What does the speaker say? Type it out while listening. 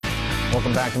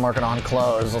Welcome back to Market on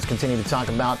Close. Let's continue to talk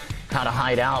about how to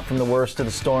hide out from the worst of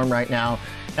the storm right now.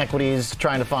 Equities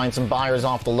trying to find some buyers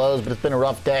off the lows, but it's been a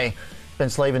rough day. Ben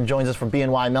Slavin joins us from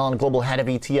BNY Mellon, Global Head of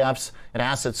ETFs and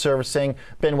Asset Servicing.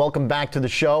 Ben, welcome back to the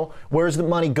show. Where's the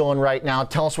money going right now?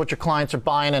 Tell us what your clients are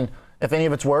buying and if any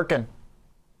of it's working.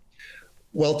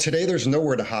 Well, today there's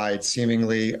nowhere to hide,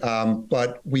 seemingly,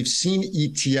 but we've seen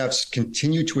ETFs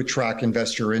continue to attract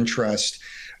investor interest,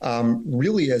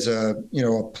 really as a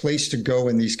place to go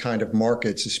in these kind of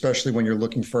markets, especially when you're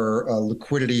looking for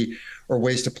liquidity or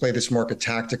ways to play this market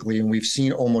tactically. And we've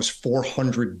seen almost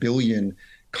 400 billion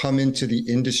come into the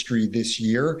industry this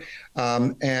year.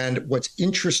 And what's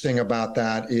interesting about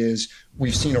that is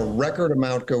we've seen a record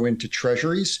amount go into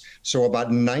treasuries. So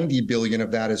about 90 billion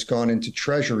of that has gone into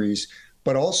treasuries,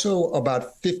 but also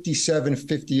about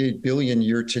 58 billion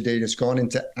year to date has gone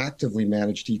into actively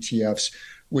managed ETFs,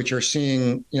 which are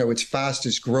seeing, its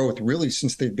fastest growth really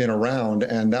since they've been around.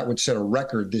 And that would set a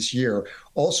record this year.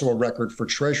 Also a record for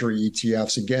treasury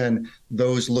ETFs. Again,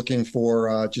 those looking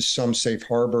for just some safe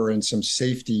harbor and some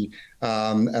safety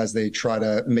as they try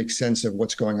to make sense of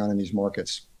what's going on in these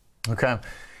markets. Okay.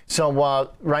 So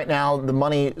right now, the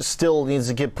money still needs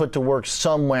to get put to work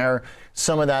somewhere.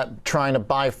 Some of that trying to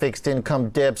buy fixed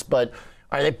income dips, but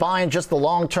are they buying just the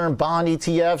long-term bond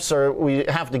ETFs, or we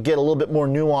have to get a little bit more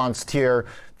nuanced here?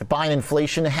 They're buying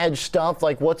inflation hedge stuff,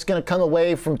 like what's going to come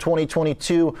away from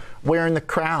 2022 wearing the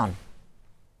crown?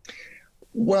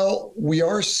 Well, we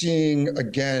are seeing,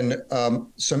 again,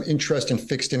 some interest in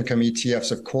fixed income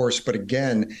ETFs, of course, but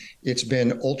again, it's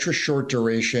been ultra short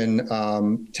duration,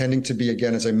 tending to be,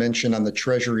 again, as I mentioned, on the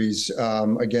treasuries,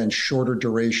 again, shorter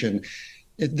duration.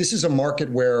 This is a market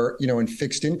where, in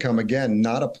fixed income, again,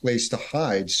 not a place to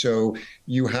hide. So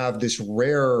you have this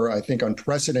rare, I think,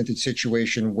 unprecedented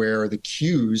situation where the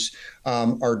Qs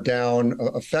are down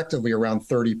effectively around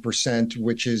 30%,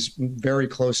 which is very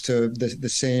close to the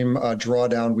same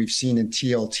drawdown we've seen in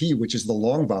TLT, which is the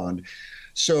long bond.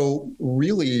 So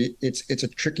really, it's a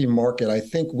tricky market. I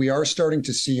think we are starting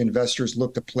to see investors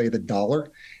look to play the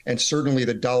dollar, and certainly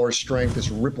the dollar strength is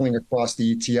rippling across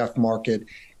the ETF market.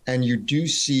 And you do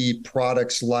see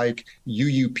products like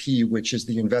UUP, which is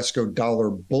the Invesco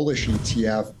Dollar Bullish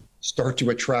ETF, start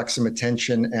to attract some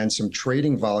attention and some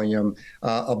trading volume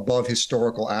above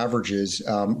historical averages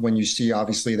when you see,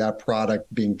 obviously, that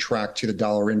product being tracked to the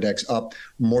dollar index up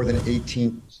more than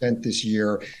 18% this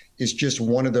year is just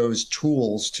one of those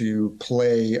tools to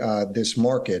play this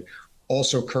market.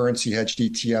 Also, currency hedged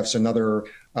ETFs, another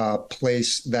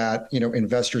place that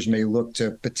investors may look to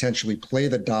potentially play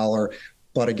the dollar.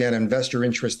 But again, investor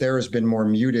interest there has been more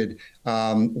muted,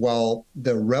 while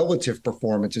the relative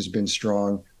performance has been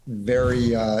strong.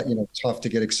 Very, tough to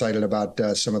get excited about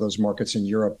some of those markets in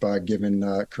Europe,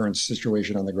 given current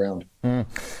situation on the ground.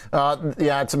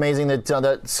 Yeah, it's amazing that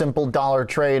that simple dollar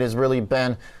trade has really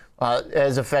been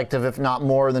as effective, if not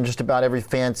more, than just about every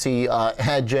fancy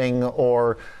hedging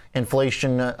or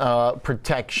inflation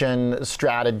protection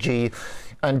strategy.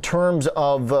 In terms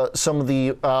of some of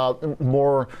the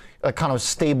more kind of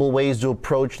stable ways to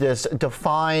approach this,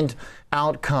 defined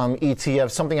outcome ETF,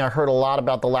 something I heard a lot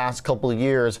about the last couple of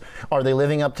years. Are they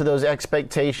living up to those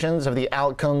expectations? Have the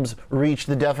outcomes reached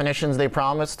the definitions they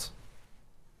promised?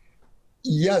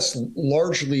 Yes,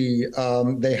 largely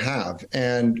they have,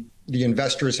 and the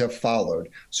investors have followed.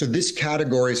 So this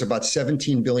category is about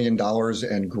 $17 billion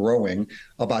and growing.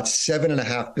 About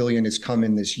 $7.5 billion has come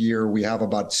in this year. We have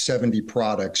about 70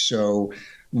 products. So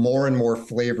more and more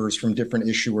flavors from different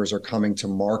issuers are coming to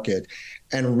market.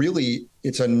 And really,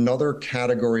 it's another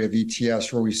category of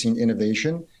ETFs where we've seen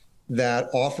innovation that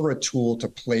offer a tool to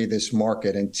play this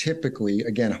market. And typically,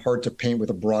 again, hard to paint with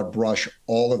a broad brush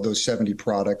all of those 70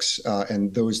 products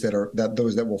and those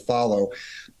that will follow.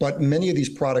 But many of these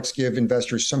products give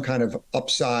investors some kind of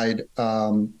upside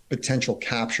potential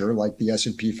capture, like the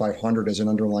S&P 500 as an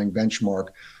underlying benchmark,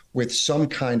 with some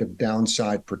kind of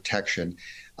downside protection.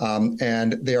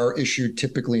 And they are issued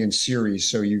typically in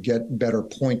series, so you get better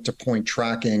point-to-point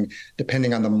tracking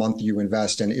depending on the month you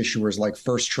invest. And issuers like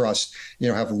First Trust,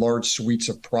 have large suites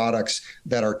of products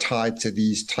that are tied to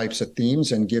these types of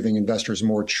themes, and giving investors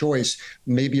more choice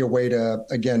may be a way to,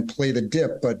 again, play the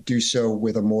dip, but do so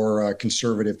with a more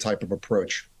conservative type of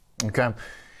approach. Okay.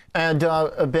 And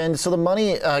Ben, so the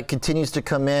money continues to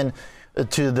come in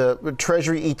to the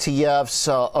Treasury ETFs,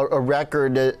 a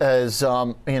record, as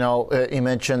you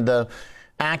mentioned, the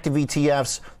active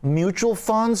ETFs, mutual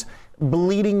funds,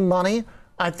 bleeding money.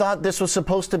 I thought this was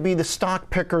supposed to be the stock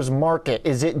picker's market.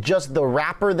 Is it just the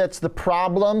wrapper that's the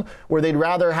problem, where they'd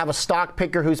rather have a stock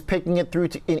picker who's picking it through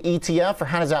an ETF, or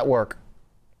how does that work?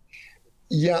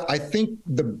 Yeah, I think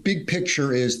the big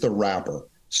picture is the wrapper.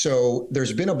 So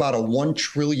there's been about a $1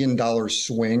 trillion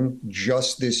swing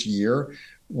just this year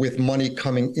with money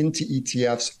coming into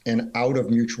ETFs and out of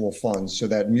mutual funds. So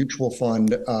that mutual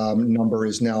fund number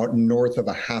is now north of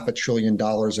a $500 billion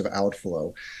of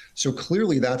outflow. So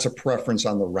clearly that's a preference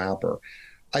on the wrapper.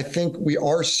 I think we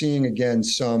are seeing, again,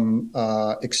 some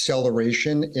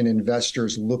acceleration in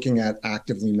investors looking at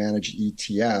actively managed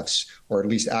ETFs, or at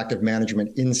least active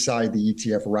management inside the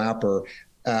ETF wrapper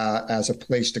as a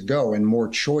place to go, and more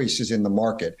choice is in the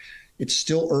market. It's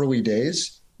still early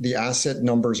days. The asset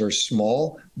numbers are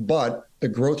small, but the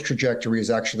growth trajectory is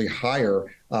actually higher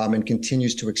and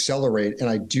continues to accelerate. And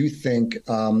I do think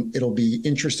it'll be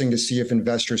interesting to see if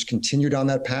investors continue down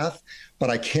that path. But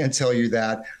I can tell you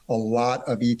that a lot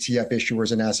of ETF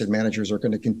issuers and asset managers are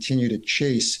going to continue to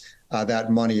chase that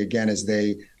money again as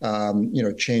they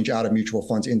change out of mutual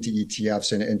funds into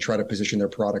ETFs and try to position their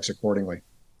products accordingly.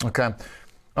 Okay.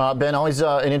 Ben, always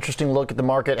an interesting look at the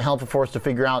market, helpful for us to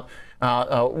figure out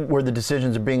where the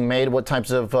decisions are being made, what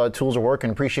types of tools are working.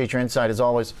 Appreciate your insight as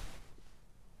always.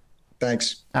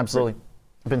 Thanks. Absolutely.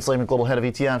 Ben Slavin, Global Head of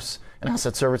ETFs and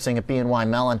Asset Servicing at BNY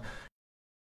Mellon.